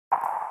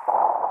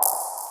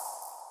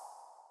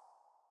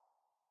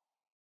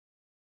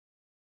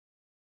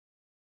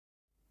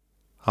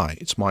Hi,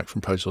 it's Mike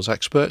from Pro Tools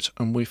Expert,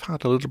 and we've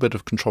had a little bit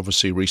of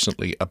controversy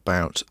recently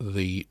about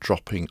the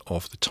dropping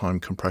of the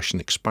time compression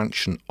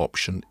expansion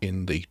option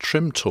in the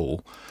trim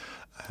tool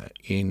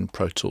in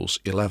Pro Tools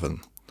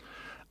 11.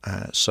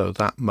 So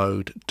that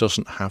mode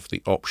doesn't have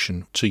the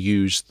option to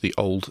use the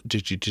old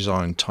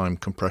Digidesign time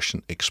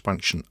compression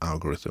expansion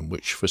algorithm,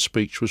 which for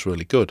speech was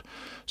really good.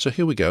 So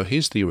here we go,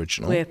 here's the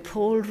original. Where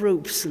Paul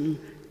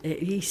Robeson,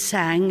 he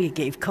sang, he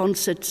gave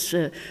concerts,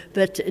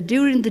 but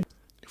during the...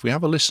 If we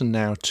have a listen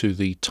now to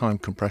the time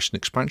compression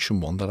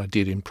expansion one that I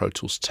did in Pro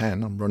Tools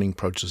 10, I'm running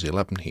Pro Tools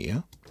 11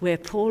 here. Where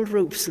Paul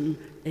Robeson,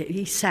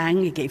 he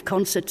sang, he gave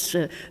concerts,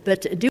 and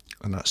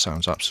that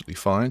sounds absolutely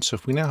fine. So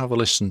if we now have a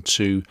listen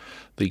to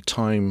the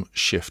time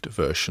shift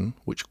version,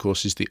 which of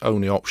course is the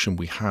only option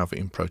we have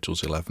in Pro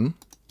Tools 11.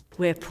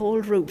 Where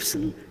Paul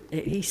Robeson,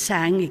 he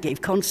sang, he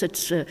gave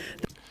concerts.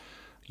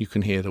 You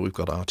can hear that we've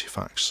got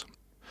artifacts.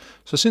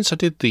 So since I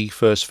did the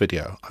first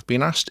video, I've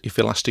been asked if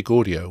Elastic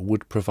Audio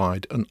would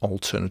provide an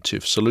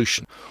alternative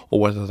solution, or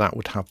whether that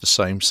would have the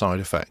same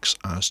side effects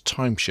as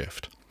time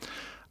shift.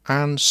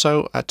 And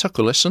so I took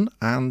a listen,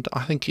 and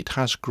I think it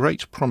has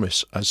great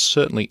promise as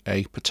certainly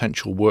a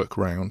potential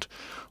workaround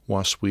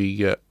whilst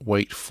we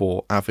wait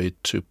for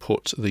Avid to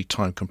put the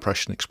time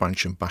compression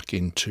expansion back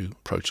into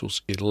Pro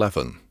Tools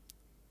 11.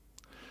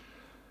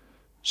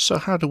 So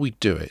how do we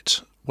do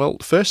it? Well,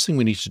 the first thing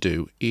we need to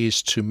do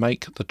is to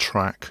make the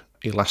track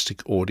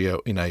Elastic Audio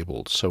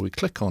enabled. So we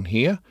click on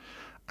here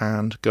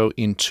and go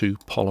into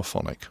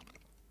polyphonic.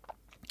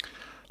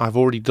 I've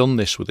already done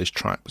this with this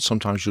track, but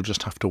sometimes you'll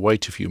just have to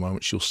wait a few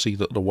moments. You'll see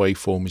that the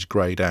waveform is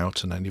greyed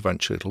out, and then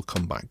eventually it'll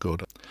come back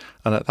good.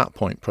 And at that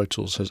point, Pro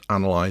Tools has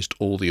analysed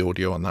all the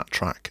audio on that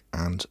track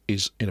and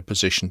is in a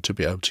position to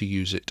be able to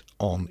use it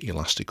on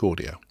Elastic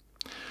Audio.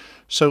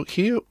 So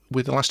here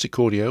with Elastic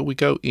Audio, we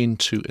go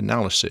into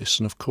analysis,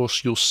 and of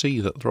course you'll see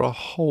that there are a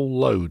whole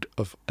load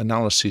of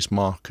analysis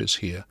markers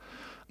here,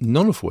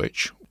 none of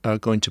which are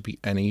going to be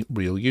any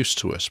real use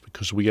to us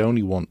because we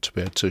only want to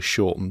be able to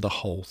shorten the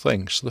whole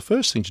thing. So the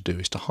first thing to do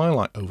is to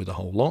highlight over the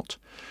whole lot,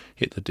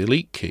 hit the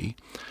delete key,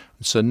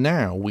 and so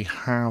now we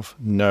have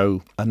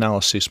no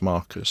analysis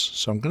markers.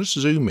 So I'm going to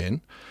zoom in,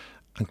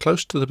 and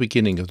close to the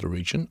beginning of the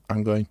region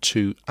I'm going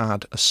to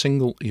add a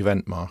single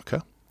event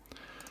marker.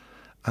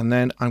 And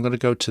then I'm going to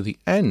go to the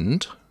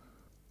end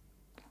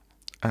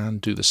and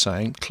do the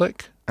same,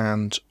 click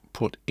and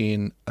put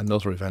in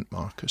another event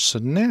marker. So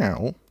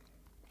now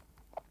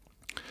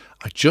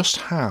I just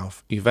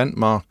have event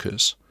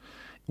markers,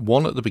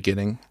 one at the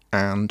beginning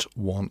and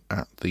one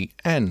at the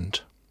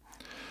end.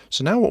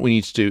 So now what we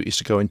need to do is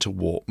to go into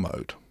warp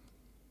mode.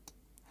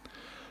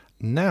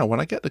 Now when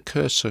I get the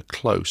cursor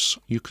close,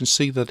 you can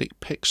see that it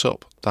picks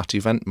up that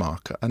event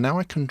marker, and now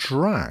I can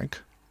drag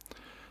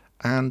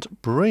and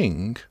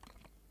bring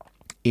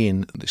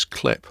in this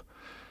clip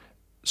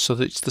so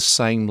that it's the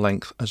same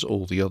length as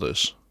all the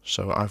others.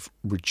 So I've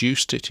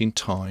reduced it in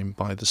time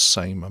by the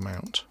same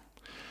amount.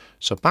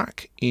 So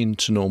back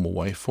into normal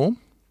waveform,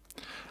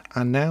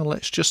 and now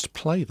let's just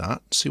play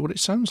that, see what it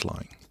sounds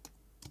like.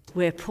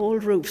 Where Paul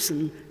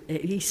Robeson,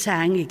 he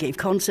sang, he gave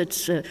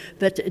concerts,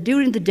 but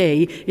during the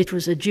day it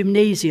was a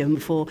gymnasium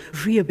for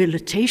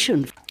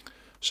rehabilitation.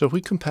 So if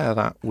we compare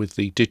that with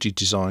the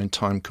Digidesign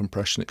time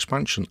compression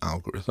expansion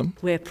algorithm.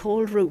 Where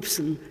Paul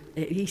Robeson,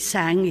 he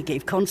sang, he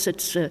gave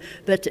concerts,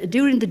 but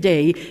during the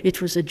day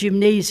it was a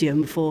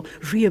gymnasium for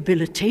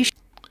rehabilitation.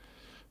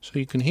 So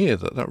you can hear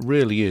that that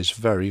really is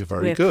very,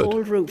 very good. Where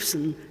Paul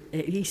Robeson,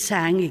 he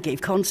sang, he gave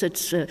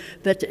concerts,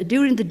 but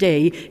during the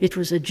day it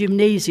was a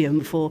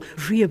gymnasium for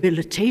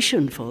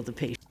rehabilitation for the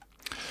patient.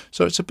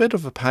 So it's a bit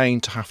of a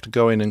pain to have to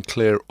go in and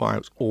clear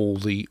out all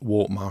the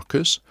warp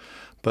markers,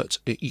 but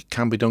it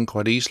can be done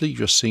quite easily. You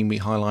just see me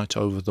highlight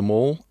over them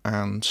all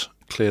and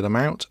clear them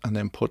out, and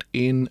then put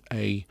in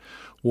a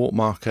warp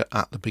marker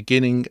at the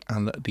beginning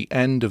and at the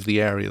end of the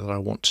area that I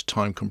want to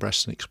time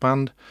compress and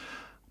expand.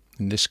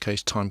 In this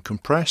case, time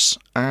compress,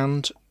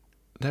 and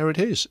there it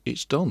is,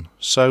 it's done.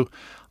 So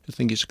I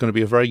think it's going to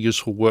be a very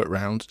useful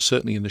workaround,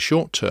 certainly in the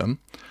short term.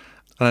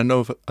 And I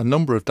know of a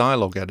number of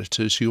dialogue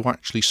editors who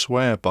actually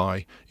swear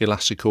by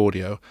Elastic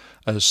Audio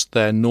as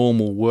their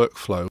normal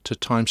workflow to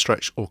time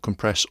stretch or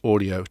compress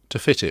audio to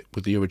fit it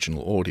with the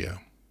original audio.